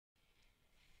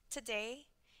Today,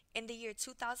 in the year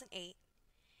 2008,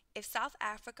 if South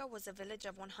Africa was a village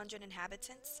of 100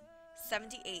 inhabitants,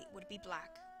 78 would be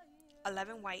black,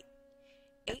 11 white,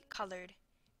 8 colored,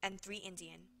 and 3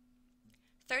 Indian.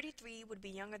 33 would be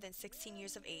younger than 16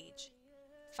 years of age,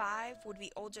 5 would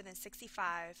be older than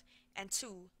 65, and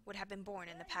 2 would have been born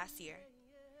in the past year.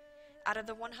 Out of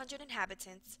the 100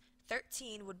 inhabitants,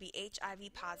 13 would be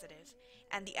HIV positive,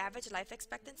 and the average life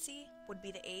expectancy would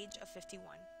be the age of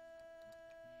 51.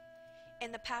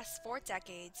 In the past 4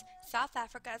 decades, South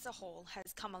Africa as a whole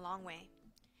has come a long way.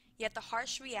 Yet the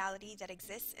harsh reality that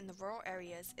exists in the rural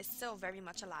areas is still very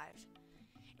much alive.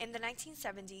 In the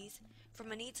 1970s,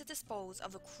 from a need to dispose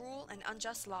of the cruel and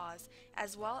unjust laws,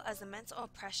 as well as the mental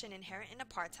oppression inherent in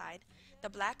apartheid, the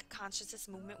Black consciousness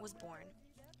movement was born,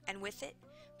 and with it,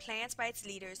 plans by its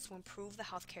leaders to improve the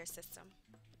healthcare system.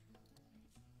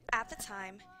 At the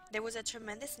time, there was a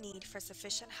tremendous need for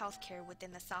sufficient healthcare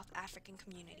within the South African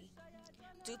community.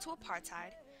 Due to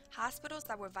apartheid, hospitals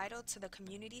that were vital to the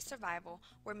community's survival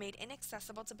were made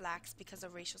inaccessible to blacks because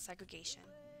of racial segregation.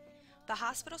 The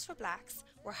hospitals for blacks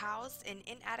were housed in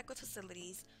inadequate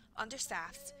facilities,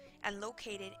 understaffed, and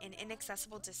located in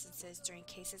inaccessible distances during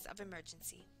cases of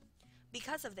emergency.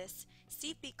 Because of this,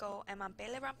 Steve Biko and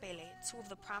Mampele Rampele, two of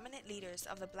the prominent leaders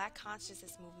of the Black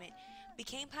consciousness movement,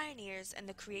 became pioneers in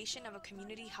the creation of a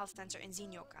community health center in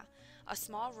Zinyoka, a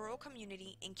small rural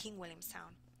community in King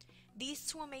Williamstown. These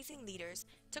two amazing leaders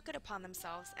took it upon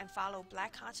themselves and followed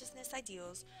Black consciousness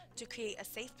ideals to create a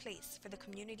safe place for the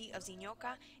community of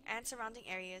Zinyoka and surrounding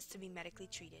areas to be medically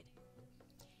treated.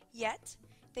 Yet,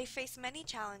 they faced many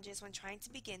challenges when trying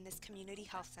to begin this community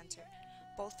health center,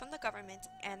 both from the government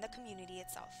and the community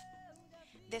itself.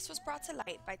 This was brought to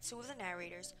light by two of the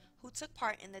narrators who took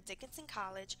part in the Dickinson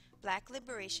College Black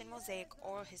Liberation Mosaic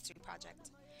Oral History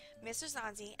Project. Mr.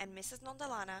 Zanzi and Mrs.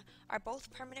 Nondalana are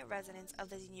both permanent residents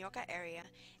of the Zinyoka area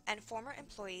and former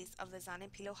employees of the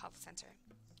Zanempilo Health Center.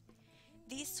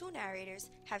 These two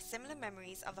narrators have similar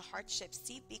memories of the hardships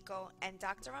Steve Biko and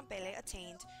Dr. Rampele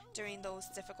attained during those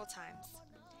difficult times.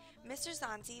 Mr.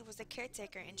 Zanzi was the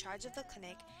caretaker in charge of the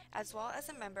clinic as well as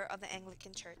a member of the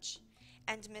Anglican Church,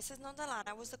 and Mrs.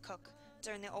 Nondalana was the cook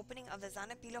during the opening of the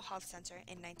Zanempilo Health Center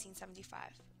in 1975.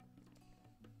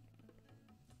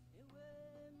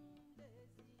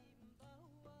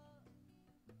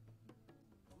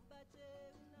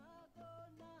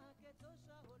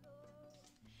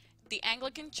 The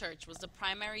Anglican Church was the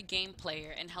primary game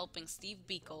player in helping Steve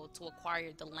Biko to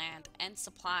acquire the land and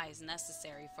supplies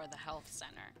necessary for the health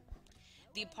center.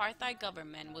 The apartheid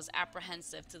government was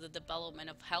apprehensive to the development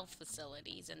of health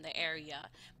facilities in the area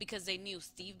because they knew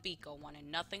Steve Biko wanted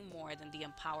nothing more than the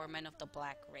empowerment of the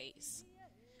black race.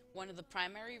 One of the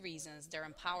primary reasons their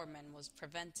empowerment was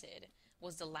prevented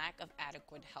was the lack of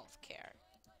adequate health care.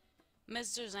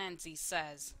 Mr. Zanzi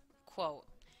says, quote,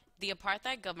 "The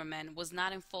apartheid government was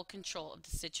not in full control of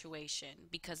the situation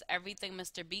because everything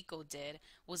Mr. Biko did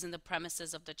was in the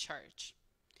premises of the church.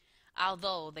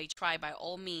 Although they tried by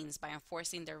all means by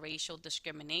enforcing their racial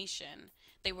discrimination,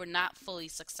 they were not fully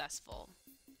successful.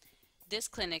 This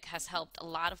clinic has helped a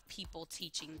lot of people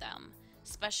teaching them,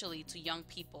 especially to young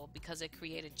people because it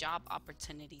created job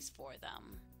opportunities for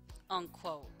them."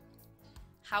 Unquote.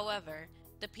 However,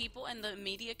 the people in the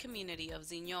immediate community of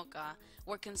Zinyoka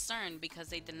were concerned because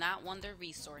they did not want their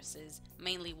resources,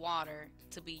 mainly water,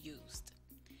 to be used.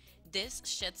 This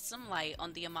sheds some light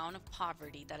on the amount of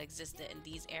poverty that existed in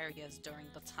these areas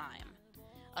during the time,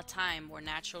 a time where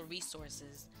natural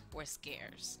resources were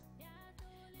scarce.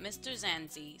 Mr.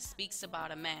 Zanzi speaks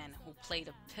about a man who played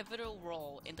a pivotal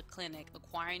role in the clinic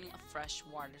acquiring a fresh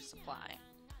water supply.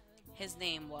 His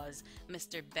name was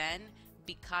Mr. Ben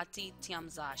Bikati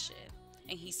Tiamzashe,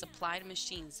 and he supplied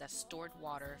machines that stored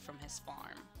water from his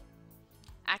farm.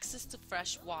 Access to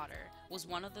fresh water was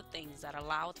one of the things that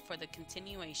allowed for the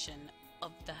continuation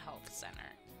of the health center.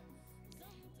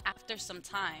 After some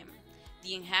time,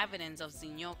 the inhabitants of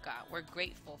Zinyoka were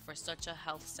grateful for such a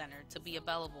health center to be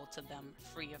available to them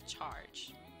free of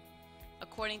charge.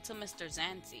 According to Mr.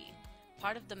 Zanzi,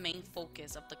 part of the main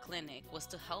focus of the clinic was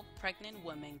to help pregnant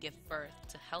women give birth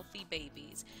to healthy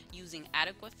babies using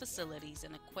adequate facilities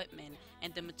and equipment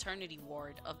in the maternity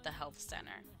ward of the health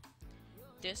center.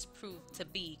 This proved to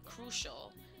be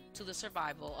crucial to the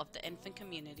survival of the infant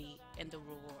community in the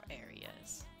rural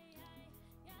areas.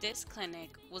 This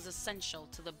clinic was essential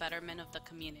to the betterment of the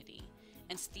community,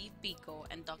 and Steve Biko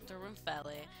and Dr.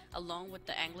 Rumfele, along with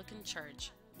the Anglican Church,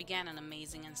 began an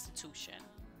amazing institution.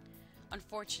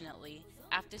 Unfortunately,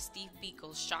 After Steve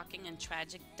Biko's shocking and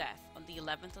tragic death on the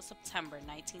 11th of September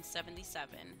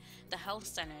 1977, the health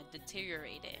center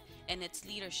deteriorated and its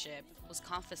leadership was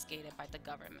confiscated by the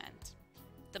government.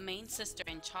 The main sister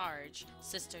in charge,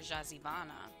 Sister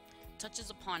Jazivana,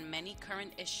 touches upon many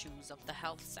current issues of the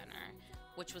health center,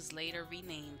 which was later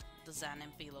renamed the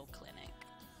Zanempilo Clinic.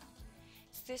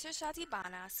 Sister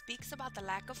Shazibana speaks about the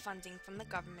lack of funding from the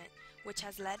government, which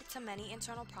has led to many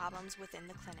internal problems within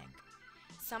the clinic.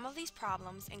 Some of these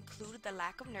problems include the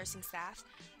lack of nursing staff,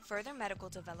 further medical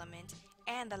development,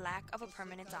 and the lack of a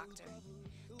permanent doctor.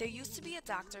 There used to be a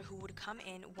doctor who would come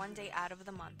in one day out of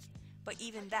the month, but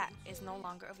even that is no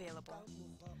longer available.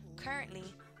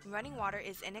 Currently, running water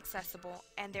is inaccessible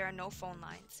and there are no phone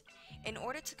lines. In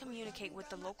order to communicate with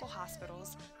the local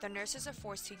hospitals, the nurses are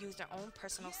forced to use their own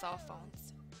personal cell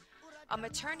phones. A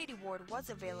maternity ward was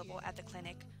available at the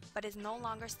clinic, but is no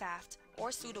longer staffed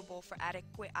or suitable for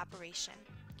adequate operation.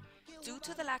 Due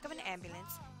to the lack of an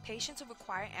ambulance, patients who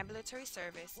require ambulatory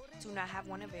service do not have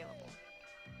one available.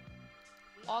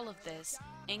 All of this,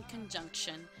 in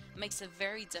conjunction, makes it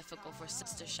very difficult for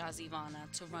Sister Shazivana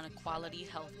to run a quality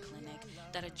health clinic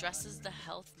that addresses the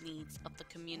health needs of the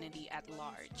community at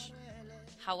large.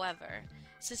 However,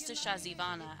 Sister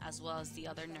Shazivana, as well as the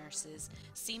other nurses,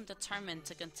 seem determined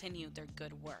to continue their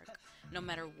good work, no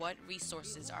matter what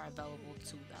resources are available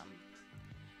to them.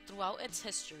 Throughout its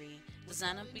history, the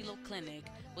Zanempilo Clinic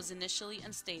was initially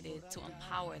instated to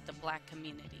empower the Black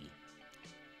community.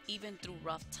 Even through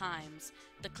rough times,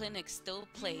 the clinic still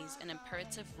plays an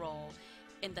imperative role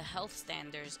in the health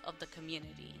standards of the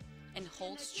community and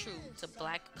holds true to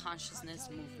Black consciousness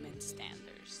movement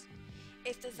standards.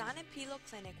 If the Zanempilo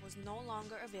Clinic was no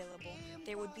longer available,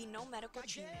 there would be no medical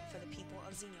treatment for the people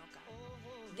of Zinyoka.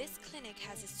 This clinic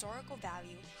has historical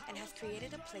value and has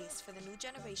created a place for the new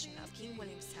generation of King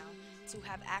Williamstown to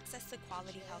have access to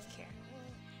quality health care.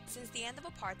 Since the end of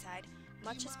apartheid,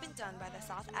 much has been done by the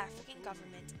South African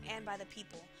government and by the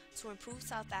people to improve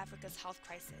South Africa's health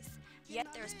crisis. Yet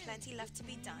there is plenty left to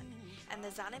be done, and the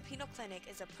Zanempilo Clinic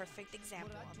is a perfect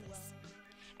example of this.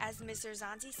 As Mr.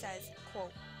 Zanzi says,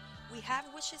 quote, "We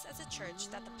have wishes as a church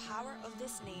that the power of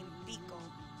this name, Biko,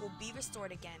 will be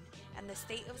restored again, and the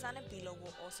state of Zanempilo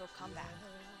will also come back."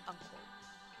 Unquote.